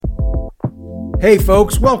Hey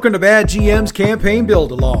folks, welcome to Bad GM's Campaign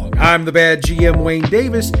Build Along. I'm the Bad GM Wayne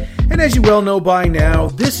Davis, and as you well know by now,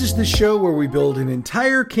 this is the show where we build an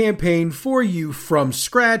entire campaign for you from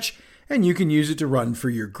scratch, and you can use it to run for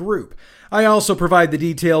your group. I also provide the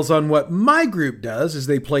details on what my group does as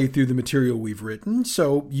they play through the material we've written,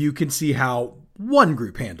 so you can see how one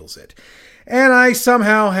group handles it. And I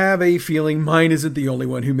somehow have a feeling mine isn't the only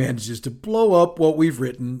one who manages to blow up what we've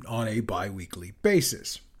written on a bi-weekly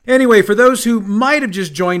basis. Anyway, for those who might have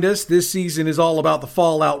just joined us, this season is all about the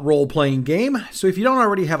Fallout role-playing game. So if you don't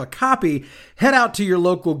already have a copy, head out to your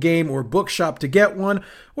local game or bookshop to get one,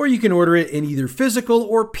 or you can order it in either physical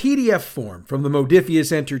or PDF form from the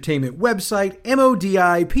Modifius Entertainment website,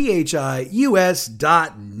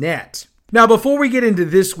 modipius.net. Now, before we get into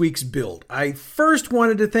this week's build, I first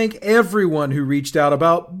wanted to thank everyone who reached out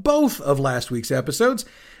about both of last week's episodes,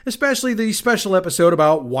 especially the special episode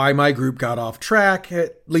about why my group got off track,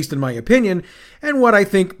 at least in my opinion, and what I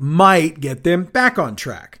think might get them back on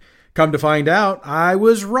track. Come to find out, I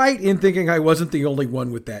was right in thinking I wasn't the only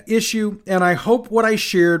one with that issue, and I hope what I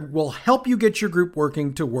shared will help you get your group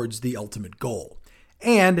working towards the ultimate goal.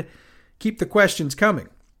 And keep the questions coming.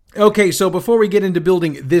 Okay, so before we get into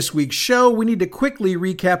building this week's show, we need to quickly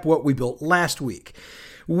recap what we built last week.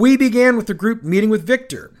 We began with the group meeting with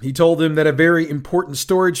Victor. He told them that a very important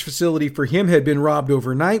storage facility for him had been robbed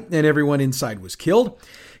overnight and everyone inside was killed.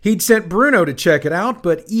 He'd sent Bruno to check it out,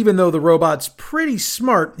 but even though the robot's pretty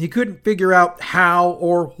smart, he couldn't figure out how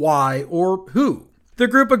or why or who. The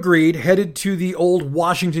group agreed, headed to the old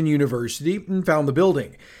Washington University, and found the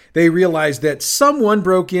building. They realized that someone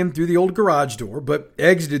broke in through the old garage door, but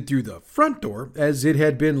exited through the front door as it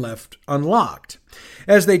had been left unlocked.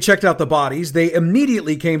 As they checked out the bodies, they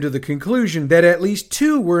immediately came to the conclusion that at least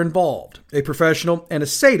two were involved, a professional and a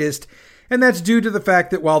sadist, and that's due to the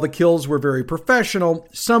fact that while the kills were very professional,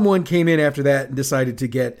 someone came in after that and decided to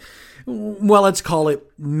get, well, let's call it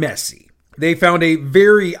messy. They found a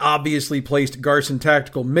very obviously placed Garson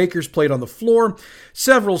Tactical Maker's plate on the floor,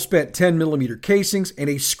 several spent 10mm casings, and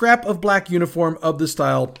a scrap of black uniform of the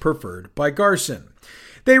style preferred by Garson.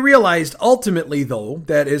 They realized ultimately, though,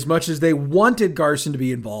 that as much as they wanted Garson to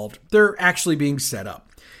be involved, they're actually being set up.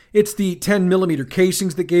 It's the 10mm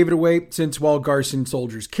casings that gave it away, since while Garson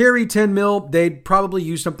soldiers carry 10mm, they'd probably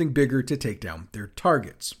use something bigger to take down their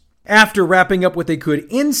targets. After wrapping up what they could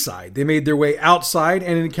inside, they made their way outside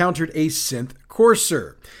and encountered a synth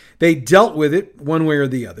courser. They dealt with it one way or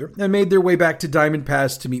the other and made their way back to Diamond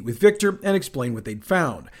Pass to meet with Victor and explain what they'd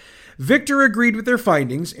found. Victor agreed with their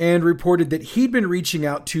findings and reported that he'd been reaching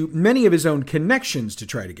out to many of his own connections to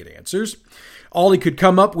try to get answers. All he could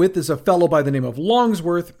come up with is a fellow by the name of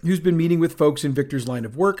Longsworth, who's been meeting with folks in Victor's line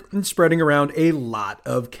of work and spreading around a lot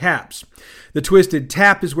of caps. The Twisted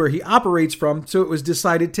Tap is where he operates from, so it was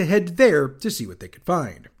decided to head there to see what they could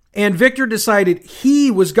find. And Victor decided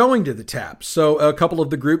he was going to the tap, so a couple of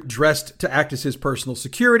the group dressed to act as his personal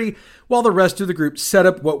security, while the rest of the group set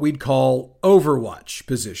up what we'd call Overwatch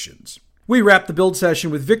positions. We wrapped the build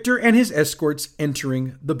session with Victor and his escorts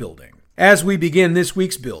entering the building. As we begin this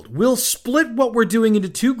week's build, we'll split what we're doing into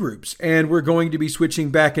two groups, and we're going to be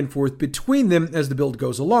switching back and forth between them as the build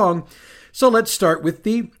goes along. So let's start with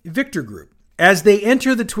the Victor group. As they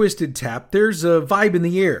enter the Twisted Tap, there's a vibe in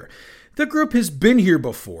the air. The group has been here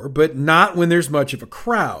before, but not when there's much of a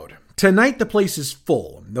crowd. Tonight, the place is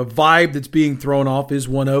full. The vibe that's being thrown off is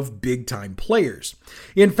one of big-time players.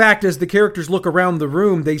 In fact, as the characters look around the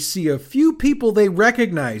room, they see a few people they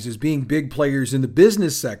recognize as being big players in the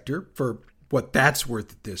business sector, for what that's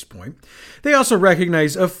worth at this point. They also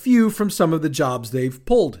recognize a few from some of the jobs they've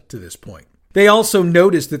pulled to this point. They also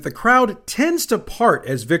notice that the crowd tends to part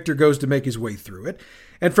as Victor goes to make his way through it,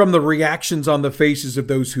 and from the reactions on the faces of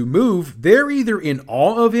those who move, they're either in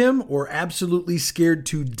awe of him or absolutely scared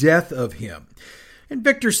to death of him. And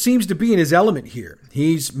Victor seems to be in his element here.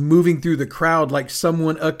 He's moving through the crowd like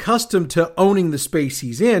someone accustomed to owning the space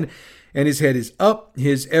he's in, and his head is up,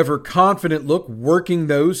 his ever-confident look working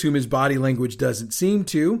those whom his body language doesn't seem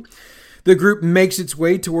to. The group makes its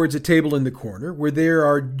way towards a table in the corner where there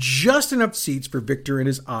are just enough seats for Victor and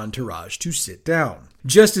his entourage to sit down.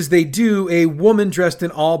 Just as they do, a woman dressed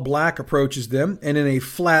in all black approaches them and in a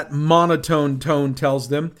flat, monotone tone tells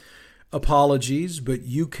them, "Apologies, but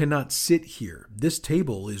you cannot sit here. This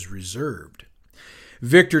table is reserved."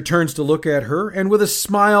 Victor turns to look at her, and with a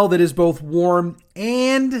smile that is both warm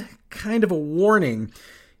and kind of a warning,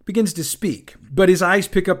 begins to speak. But his eyes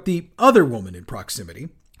pick up the other woman in proximity.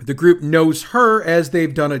 The group knows her as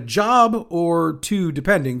they've done a job or two,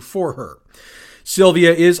 depending, for her.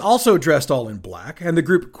 Sylvia is also dressed all in black, and the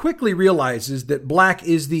group quickly realizes that black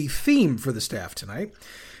is the theme for the staff tonight.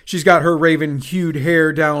 She's got her raven-hued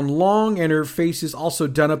hair down long, and her face is also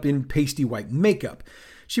done up in pasty white makeup.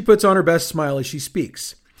 She puts on her best smile as she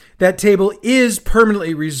speaks. That table is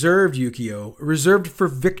permanently reserved, Yukio, reserved for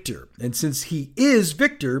Victor. And since he is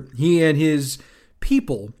Victor, he and his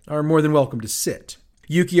people are more than welcome to sit.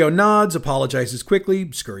 Yukio nods, apologizes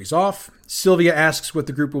quickly, scurries off. Sylvia asks what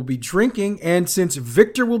the group will be drinking, and since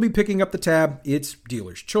Victor will be picking up the tab, it's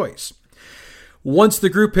dealer's choice. Once the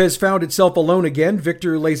group has found itself alone again,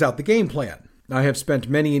 Victor lays out the game plan. I have spent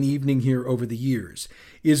many an evening here over the years.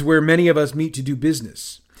 It is where many of us meet to do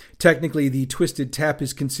business. Technically, the Twisted Tap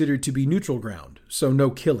is considered to be neutral ground, so no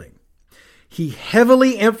killing. He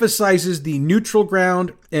heavily emphasizes the neutral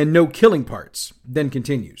ground and no killing parts, then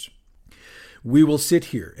continues. We will sit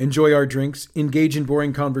here, enjoy our drinks, engage in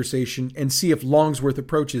boring conversation, and see if Longsworth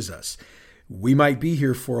approaches us. We might be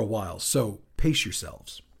here for a while, so pace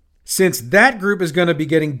yourselves. Since that group is going to be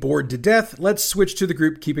getting bored to death, let's switch to the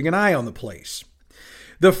group keeping an eye on the place.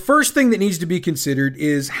 The first thing that needs to be considered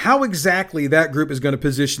is how exactly that group is going to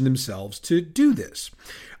position themselves to do this.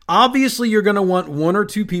 Obviously, you're going to want one or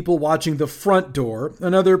two people watching the front door,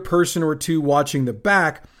 another person or two watching the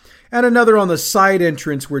back, and another on the side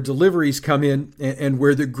entrance where deliveries come in and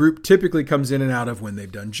where the group typically comes in and out of when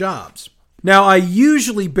they've done jobs. Now, I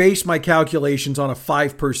usually base my calculations on a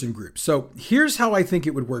 5-person group, so here's how I think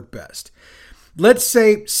it would work best. Let's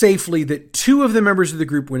say safely that 2 of the members of the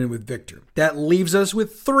group went in with Victor. That leaves us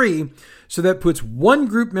with 3, so that puts 1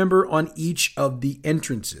 group member on each of the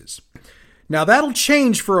entrances. Now that'll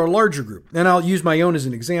change for a larger group, and I'll use my own as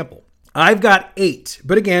an example. I've got 8,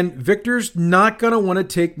 but again, Victor's not going to want to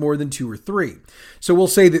take more than 2 or 3. So we'll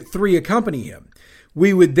say that 3 accompany him.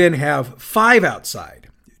 We would then have 5 outside.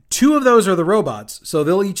 2 of those are the robots, so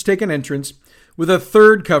they'll each take an entrance, with a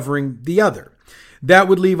 3rd covering the other. That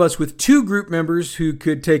would leave us with 2 group members who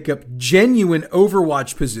could take up genuine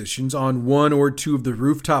Overwatch positions on 1 or 2 of the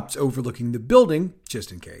rooftops overlooking the building,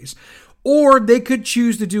 just in case. Or they could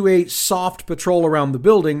choose to do a soft patrol around the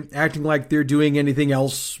building, acting like they're doing anything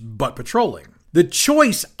else but patrolling. The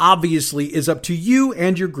choice, obviously, is up to you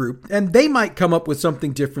and your group, and they might come up with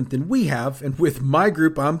something different than we have, and with my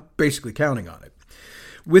group, I'm basically counting on it.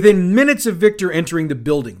 Within minutes of Victor entering the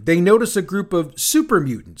building, they notice a group of super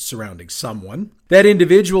mutants surrounding someone. That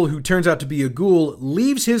individual, who turns out to be a ghoul,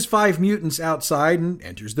 leaves his 5 mutants outside and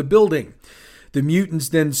enters the building. The mutants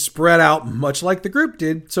then spread out much like the group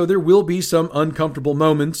did, so there will be some uncomfortable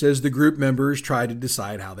moments as the group members try to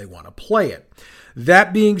decide how they want to play it.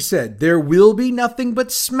 That being said, there will be nothing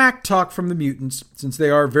but smack talk from the mutants, since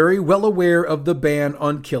they are very well aware of the ban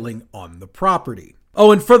on killing on the property.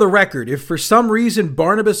 Oh, and for the record, if for some reason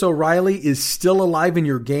Barnabas O'Reilly is still alive in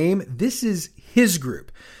your game, this is his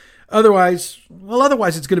group. Otherwise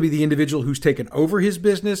it's going to be the individual who's taken over his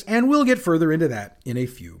business, and we'll get further into that in a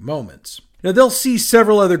few moments. Now, they'll see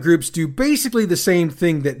several other groups do basically the same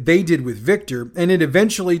thing that they did with Victor, and it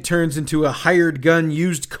eventually turns into a hired gun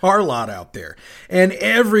used car lot out there, and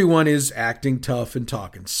everyone is acting tough and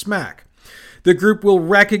talking smack. The group will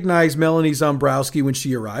recognize Melanie Zombrowski when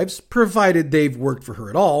she arrives, provided they've worked for her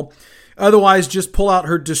at all. Otherwise, just pull out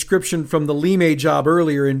her description from the Lime job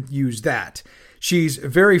earlier and use that. She's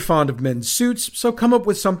very fond of men's suits, so come up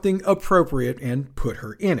with something appropriate and put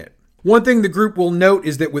her in it. One thing the group will note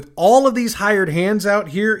is that with all of these hired hands out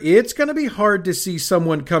here, it's going to be hard to see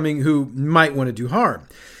someone coming who might want to do harm.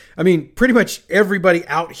 I mean, pretty much everybody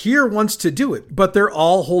out here wants to do it, but they're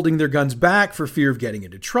all holding their guns back for fear of getting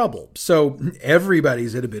into trouble. So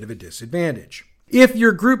everybody's at a bit of a disadvantage. If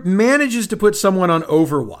your group manages to put someone on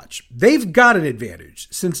Overwatch, they've got an advantage,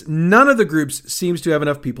 since none of the groups seems to have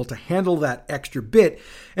enough people to handle that extra bit,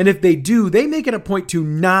 and if they do, they make it a point to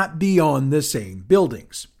not be on the same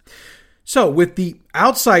buildings. So, with the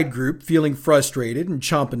outside group feeling frustrated and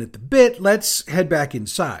chomping at the bit, let's head back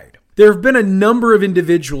inside. There have been a number of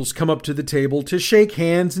individuals come up to the table to shake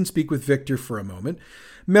hands and speak with Victor for a moment.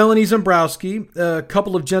 Melanie Zombrowski, a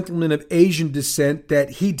couple of gentlemen of Asian descent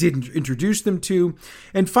that he didn't introduce them to,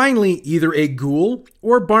 and finally either a ghoul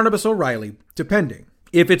or Barnabas O'Reilly, depending.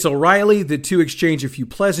 If it's O'Reilly, the two exchange a few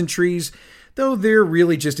pleasantries, though they're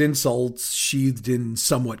really just insults sheathed in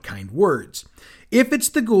somewhat kind words. If it's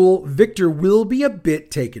the ghoul, Victor will be a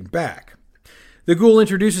bit taken back. The ghoul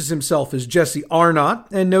introduces himself as Jesse Arnott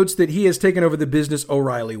and notes that he has taken over the business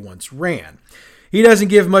O'Reilly once ran. He doesn't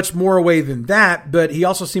give much more away than that, but he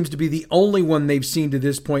also seems to be the only one they've seen to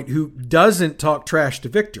this point who doesn't talk trash to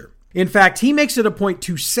Victor. In fact, he makes it a point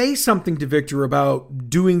to say something to Victor about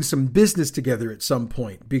doing some business together at some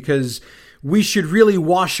point, because we should really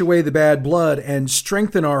wash away the bad blood and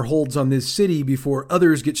strengthen our holds on this city before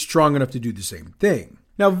others get strong enough to do the same thing.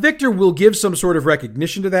 Now, Victor will give some sort of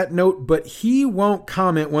recognition to that note, but he won't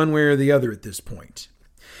comment one way or the other at this point.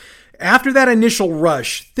 After that initial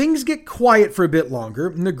rush, things get quiet for a bit longer,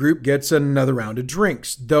 and the group gets another round of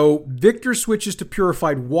drinks, though Victor switches to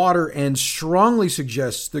purified water and strongly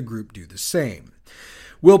suggests the group do the same.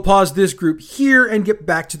 We'll pause this group here and get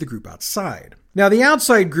back to the group outside. Now, the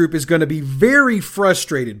outside group is going to be very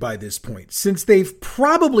frustrated by this point, since they've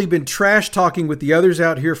probably been trash talking with the others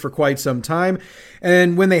out here for quite some time,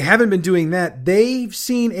 and when they haven't been doing that, they've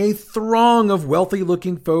seen a throng of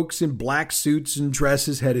wealthy-looking folks in black suits and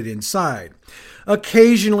dresses headed inside.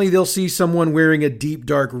 Occasionally, they'll see someone wearing a deep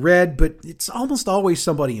dark red, but it's almost always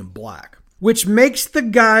somebody in black, which makes the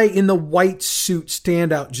guy in the white suit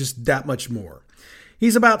stand out just that much more.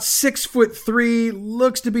 He's about 6'3",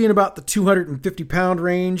 looks to be in about the 250-pound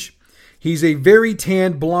range. He's a very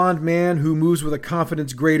tanned blonde man who moves with a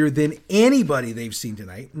confidence greater than anybody they've seen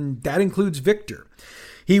tonight, and that includes Victor.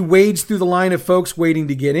 He wades through the line of folks waiting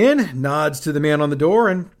to get in, nods to the man on the door,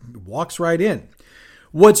 and walks right in.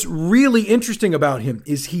 What's really interesting about him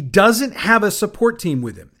is he doesn't have a support team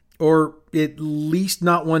with him, or at least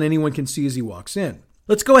not one anyone can see as he walks in.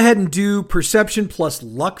 Let's go ahead and do perception plus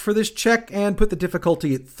luck for this check and put the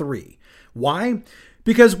difficulty at 3. Why?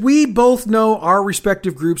 Because we both know our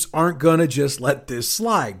respective groups aren't going to just let this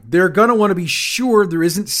slide. They're going to want to be sure there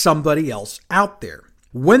isn't somebody else out there.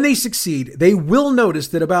 When they succeed, they will notice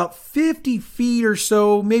that about 50 feet or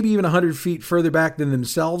so, maybe even 100 feet further back than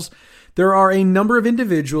themselves, there are a number of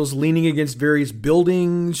individuals leaning against various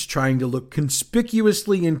buildings, trying to look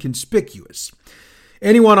conspicuously inconspicuous.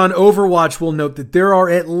 Anyone on Overwatch will note that there are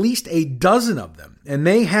at least a dozen of them, and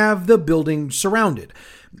they have the building surrounded.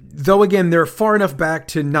 Though again, they're far enough back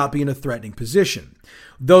to not be in a threatening position.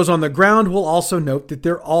 Those on the ground will also note that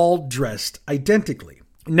they're all dressed identically.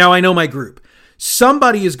 Now, I know my group.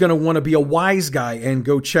 Somebody is going to want to be a wise guy and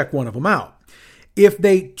go check one of them out. If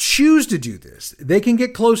they choose to do this, they can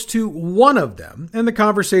get close to one of them, and the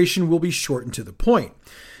conversation will be short and to the point.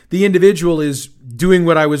 The individual is doing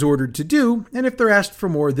what I was ordered to do, and if they're asked for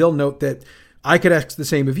more, they'll note that I could ask the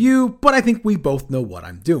same of you, but I think we both know what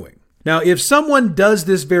I'm doing. Now, if someone does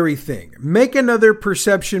this very thing, make another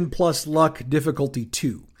perception plus luck difficulty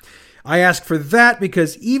 2. I ask for that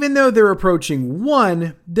because even though they're approaching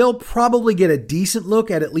one, they'll probably get a decent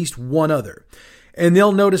look at least one other, and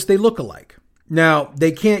they'll notice they look alike. Now,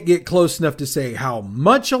 they can't get close enough to say how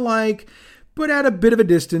much alike, but at a bit of a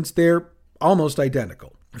distance, they're almost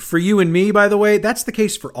identical. For you and me, by the way, that's the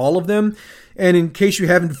case for all of them. And in case you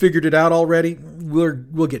haven't figured it out already,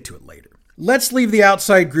 we'll get to it later. Let's leave the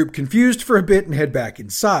outside group confused for a bit and head back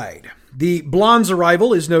inside. The blonde's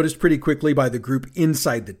arrival is noticed pretty quickly by the group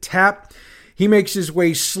inside the tap. He makes his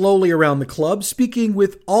way slowly around the club, speaking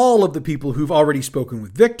with all of the people who've already spoken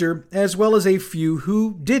with Victor, as well as a few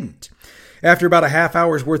who didn't. After about a half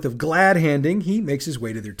hour's worth of glad handing, he makes his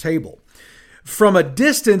way to their table. From a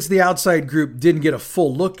distance, the outside group didn't get a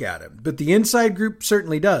full look at him, but the inside group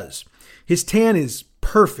certainly does. His tan is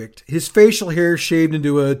perfect, his facial hair shaved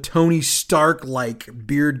into a Tony Stark-like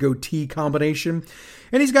beard goatee combination,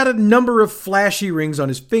 and he's got a number of flashy rings on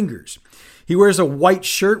his fingers. He wears a white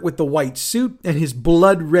shirt with the white suit, and his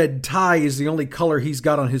blood red tie is the only color he's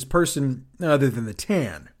got on his person other than the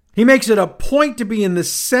tan. He makes it a point to be in the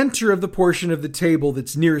center of the portion of the table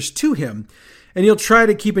that's nearest to him, and he'll try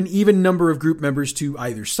to keep an even number of group members to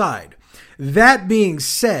either side. That being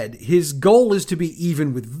said, his goal is to be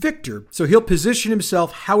even with Victor, so he'll position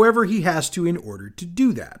himself however he has to in order to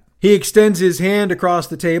do that. He extends his hand across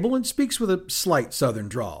the table and speaks with a slight southern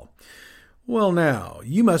drawl. "Well now,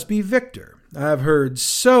 you must be Victor. I've heard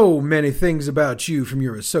so many things about you from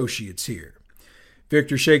your associates here."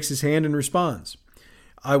 Victor shakes his hand and responds,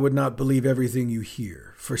 "I would not believe everything you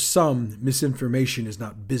hear. For some, misinformation is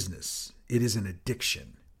not business. It is an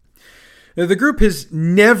addiction." Now, the group has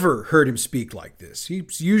never heard him speak like this.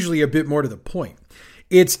 He's usually a bit more to the point.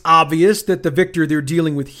 It's obvious that the Victor they're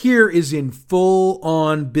dealing with here is in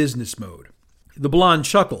full-on business mode. The blonde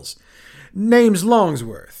chuckles. "Name's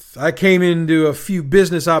Longsworth. I came into a few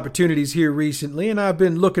business opportunities here recently, and I've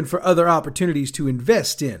been looking for other opportunities to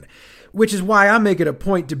invest in, which is why I make it a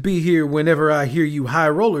point to be here whenever I hear you high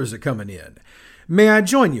rollers are coming in. May I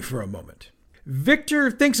join you for a moment?"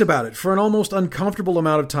 Victor thinks about it for an almost uncomfortable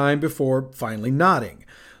amount of time before finally nodding.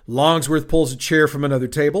 Longsworth pulls a chair from another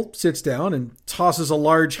table, sits down, and tosses a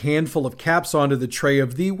large handful of caps onto the tray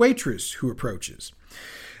of the waitress who approaches.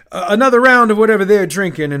 "Another round of whatever they're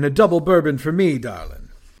drinking and a double bourbon for me, darling."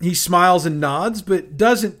 He smiles and nods, but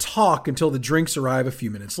doesn't talk until the drinks arrive a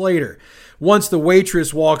few minutes later. Once the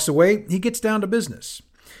waitress walks away, he gets down to business.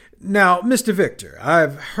 Now, Mr. Victor,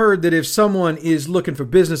 I've heard that if someone is looking for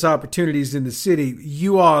business opportunities in the city,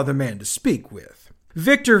 you are the man to speak with.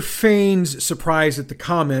 Victor feigns surprise at the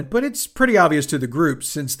comment, but it's pretty obvious to the group,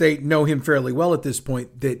 since they know him fairly well at this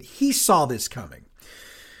point, that he saw this coming.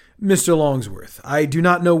 Mr. Longsworth, I do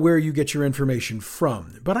not know where you get your information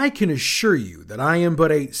from, but I can assure you that I am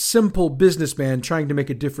but a simple businessman trying to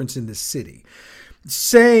make a difference in this city.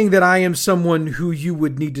 Saying that I am someone who you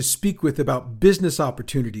would need to speak with about business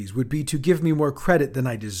opportunities would be to give me more credit than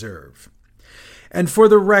I deserve. And for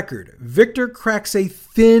the record, Victor cracks a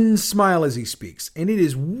thin smile as he speaks, and it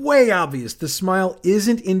is way obvious the smile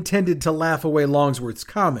isn't intended to laugh away Longsworth's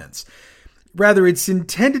comments. Rather, it's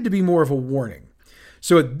intended to be more of a warning.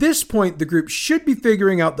 So at this point, the group should be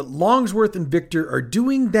figuring out that Longsworth and Victor are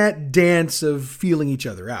doing that dance of feeling each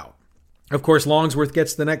other out. Of course, Longsworth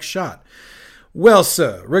gets the next shot. Well,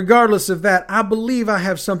 sir, regardless of that, I believe I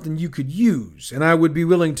have something you could use, and I would be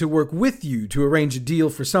willing to work with you to arrange a deal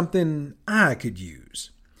for something I could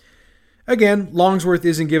use. Again, Longsworth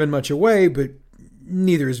isn't giving much away, but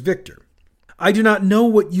neither is Victor. I do not know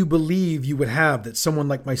what you believe you would have that someone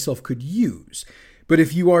like myself could use, but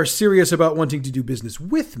if you are serious about wanting to do business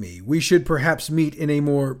with me, we should perhaps meet in a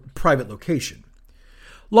more private location.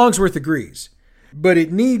 Longsworth agrees, but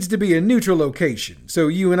it needs to be a neutral location, so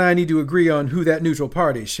you and I need to agree on who that neutral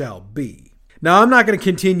party shall be. Now, I'm not going to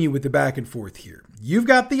continue with the back and forth here. You've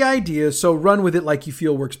got the idea, so run with it like you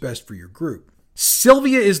feel works best for your group.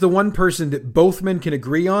 Sylvia is the one person that both men can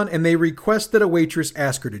agree on, and they request that a waitress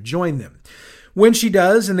ask her to join them. When she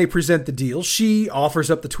does and they present the deal, she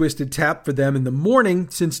offers up the Twisted Tap for them in the morning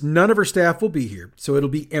since none of her staff will be here, so it'll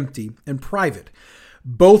be empty and private.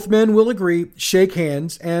 Both men will agree, shake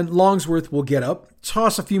hands, and Longsworth will get up,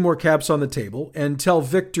 toss a few more caps on the table, and tell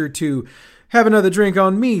Victor to have another drink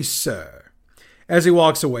on me, sir. As he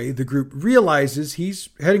walks away, the group realizes he's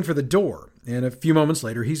heading for the door, and a few moments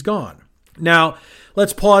later he's gone. Now,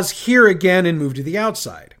 let's pause here again and move to the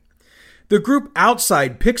outside. The group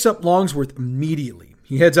outside picks up Longsworth immediately.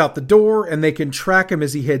 He heads out the door, and they can track him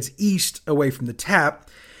as he heads east away from the tap.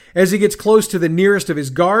 As he gets close to the nearest of his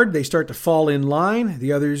guard, they start to fall in line.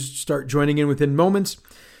 The others start joining in within moments.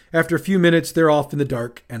 After a few minutes, they're off in the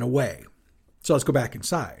dark and away. So let's go back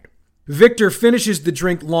inside. Victor finishes the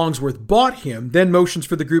drink Longsworth bought him, then motions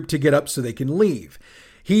for the group to get up so they can leave.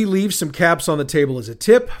 He leaves some caps on the table as a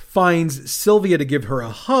tip, finds Sylvia to give her a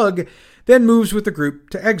hug, then moves with the group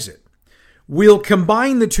to exit. We'll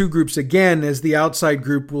combine the two groups again, as the outside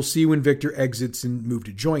group will see when Victor exits and move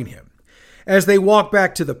to join him. As they walk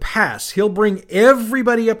back to the pass, he'll bring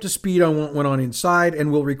everybody up to speed on what went on inside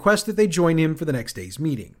and will request that they join him for the next day's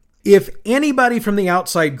meeting. If anybody from the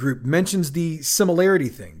outside group mentions the similarity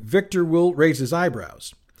thing, Victor will raise his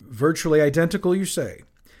eyebrows. Virtually identical, you say?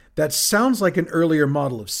 That sounds like an earlier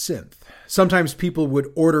model of synth. Sometimes people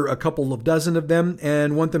would order a couple of dozen of them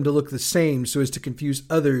and want them to look the same so as to confuse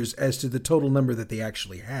others as to the total number that they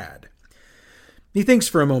actually had. He thinks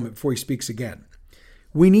for a moment before he speaks again.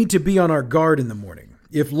 We need to be on our guard in the morning.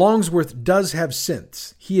 If Longsworth does have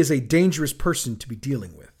synths, he is a dangerous person to be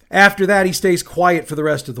dealing with. After that, he stays quiet for the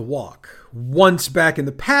rest of the walk. Once back in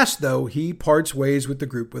the past, though, he parts ways with the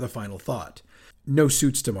group with a final thought. No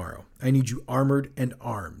suits tomorrow. I need you armored and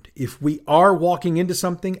armed. If we are walking into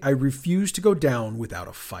something, I refuse to go down without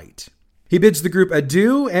a fight. He bids the group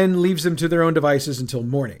adieu and leaves them to their own devices until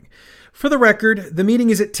morning. For the record, the meeting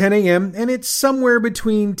is at 10 a.m. and it's somewhere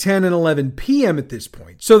between 10 and 11 p.m. at this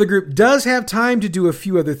point, so the group does have time to do a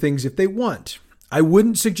few other things if they want. I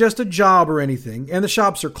wouldn't suggest a job or anything, and the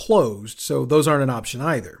shops are closed, so those aren't an option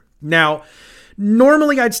either. Now,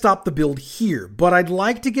 normally I'd stop the build here, but I'd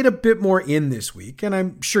like to get a bit more in this week, and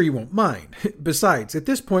I'm sure you won't mind. Besides, at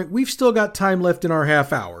this point, we've still got time left in our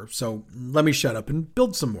half hour, so let me shut up and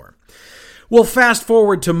build some more. We'll fast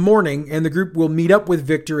forward to morning, and the group will meet up with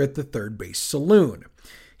Victor at the Third Base Saloon.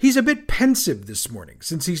 He's a bit pensive this morning,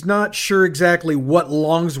 since he's not sure exactly what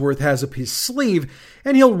Longsworth has up his sleeve,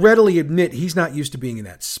 and he'll readily admit he's not used to being in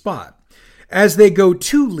that spot. As they go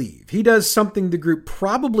to leave, he does something the group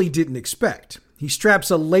probably didn't expect. He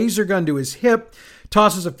straps a laser gun to his hip,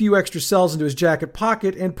 tosses a few extra cells into his jacket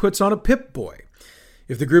pocket, and puts on a Pip-Boy.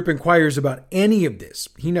 If the group inquires about any of this,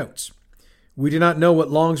 he notes, "We do not know what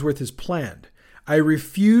Longsworth has planned. I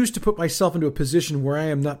refuse to put myself into a position where I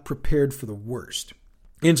am not prepared for the worst."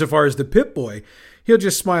 Insofar as the Pip-Boy, he'll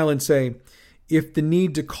just smile and say, "If the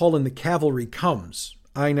need to call in the cavalry comes,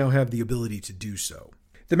 I now have the ability to do so."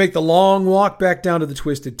 They make the long walk back down to the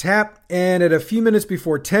Twisted Tap, and at a few minutes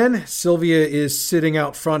before 10, Sylvia is sitting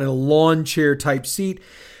out front in a lawn chair type seat,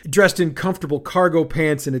 dressed in comfortable cargo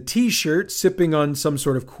pants and a t-shirt, sipping on some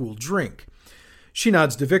sort of cool drink. She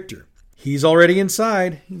nods to Victor. He's already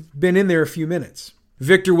inside. He's been in there a few minutes.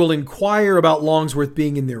 Victor will inquire about Longsworth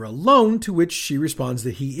being in there alone, to which she responds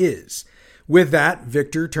that he is. With that,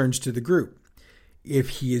 Victor turns to the group. If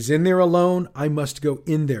he is in there alone, I must go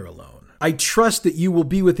in there alone. I trust that you will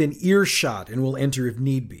be within earshot and will enter if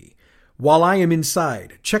need be. While I am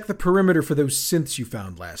inside, check the perimeter for those synths you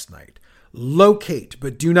found last night. Locate,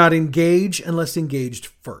 but do not engage unless engaged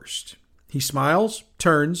first. He smiles,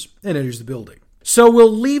 turns, and enters the building. So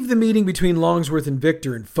we'll leave the meeting between Longsworth and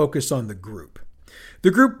Victor and focus on the group.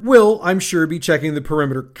 The group will, I'm sure, be checking the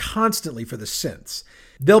perimeter constantly for the synths.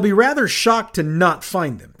 They'll be rather shocked to not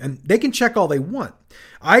find them, and they can check all they want.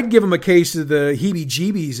 I'd give them a case of the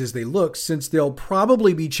heebie-jeebies as they look, since they'll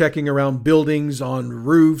probably be checking around buildings, on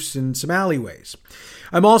roofs, and some alleyways.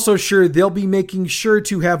 I'm also sure they'll be making sure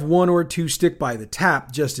to have one or two stick by the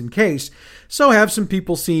tap just in case, so have some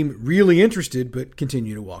people seem really interested but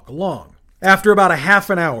continue to walk along. After about a half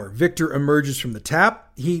an hour, Victor emerges from the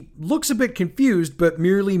tap. He looks a bit confused, but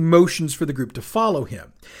merely motions for the group to follow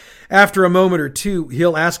him. After a moment or two,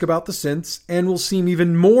 he'll ask about the synths and will seem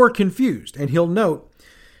even more confused, and he'll note,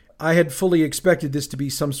 I had fully expected this to be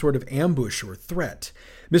some sort of ambush or threat.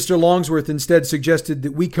 Mr. Longsworth instead suggested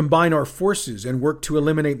that we combine our forces and work to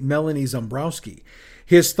eliminate Melanie Zombrowski.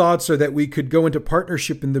 His thoughts are that we could go into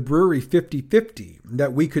partnership in the brewery 50-50,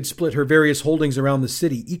 that we could split her various holdings around the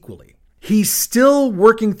city equally. He's still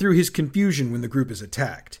working through his confusion when the group is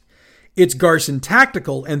attacked. It's Garson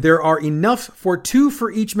Tactical, and there are enough for 2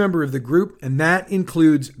 for each member of the group, and that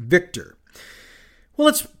includes Victor. Well,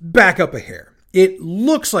 let's back up a hair. It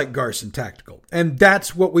looks like Garson Tactical, and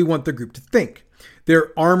that's what we want the group to think.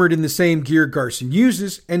 They're armored in the same gear Garson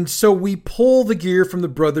uses, and so we pull the gear from the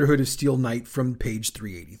Brotherhood of Steel Knight from page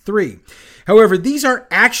 383. However, these are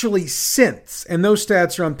actually synths, and those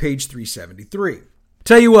stats are on page 373.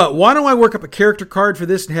 Tell you what, why don't I work up a character card for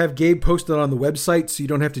this and have Gabe post it on the website so you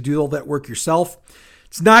don't have to do all that work yourself?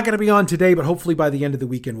 It's not going to be on today, but hopefully by the end of the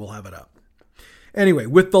weekend we'll have it up. Anyway,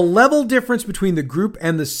 with the level difference between the group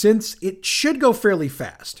and the synths, it should go fairly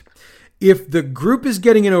fast. If the group is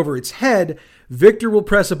getting in over its head, Victor will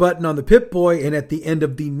press a button on the Pip-Boy, and at the end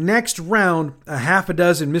of the next round, a half a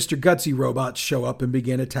dozen Mr. Gutsy robots show up and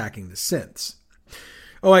begin attacking the synths.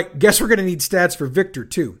 Oh, I guess we're going to need stats for Victor,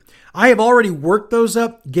 too. I have already worked those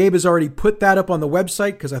up. Gabe has already put that up on the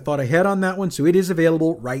website because I thought ahead on that one, so it is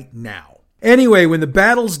available right now. Anyway, when the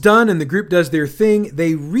battle's done and the group does their thing,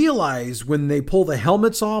 they realize when they pull the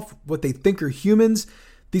helmets off what they think are humans,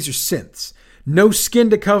 these are synths. No skin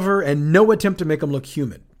to cover and no attempt to make them look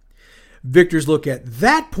human. Victor's look at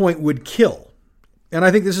that point would kill. And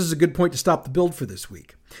I think this is a good point to stop the build for this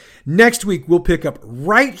week. Next week, we'll pick up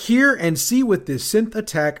right here and see what this synth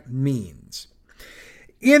attack means.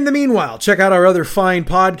 In the meanwhile, check out our other fine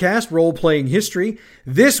podcast, Role Playing History.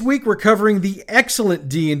 This week, we're covering the excellent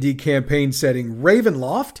D&D campaign setting,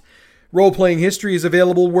 Ravenloft. Role Playing History is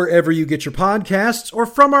available wherever you get your podcasts or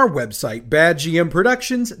from our website,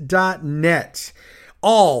 badgmproductions.net.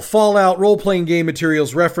 All Fallout role-playing game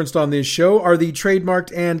materials referenced on this show are the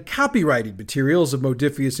trademarked and copyrighted materials of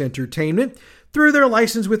Modiphius Entertainment through their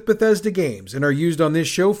license with Bethesda Games and are used on this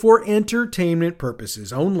show for entertainment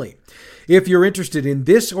purposes only. If you're interested in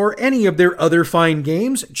this or any of their other fine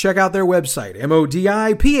games, check out their website,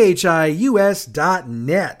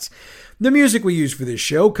 modiphius.net. The music we use for this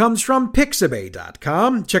show comes from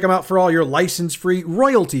Pixabay.com. Check them out for all your license-free,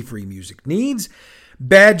 royalty-free music needs.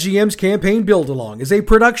 Bad GM's Campaign Build-Along is a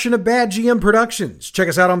production of Bad GM Productions. Check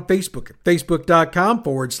us out on Facebook at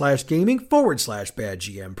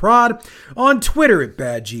facebook.com/gaming/BadGMProd, on Twitter at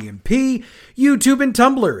BadGMP, YouTube and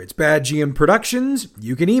Tumblr, it's Bad GM Productions.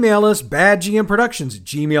 You can email us,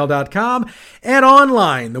 badgmproductions@gmail.com, and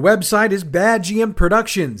online, the website is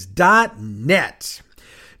badgmproductions.net.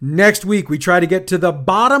 Next week, we try to get to the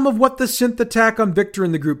bottom of what the synth attack on Victor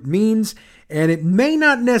and the group means, and it may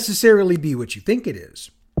not necessarily be what you think it is.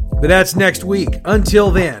 But that's next week. Until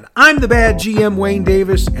then, I'm the Bad GM, Wayne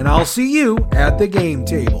Davis, and I'll see you at the game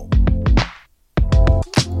table.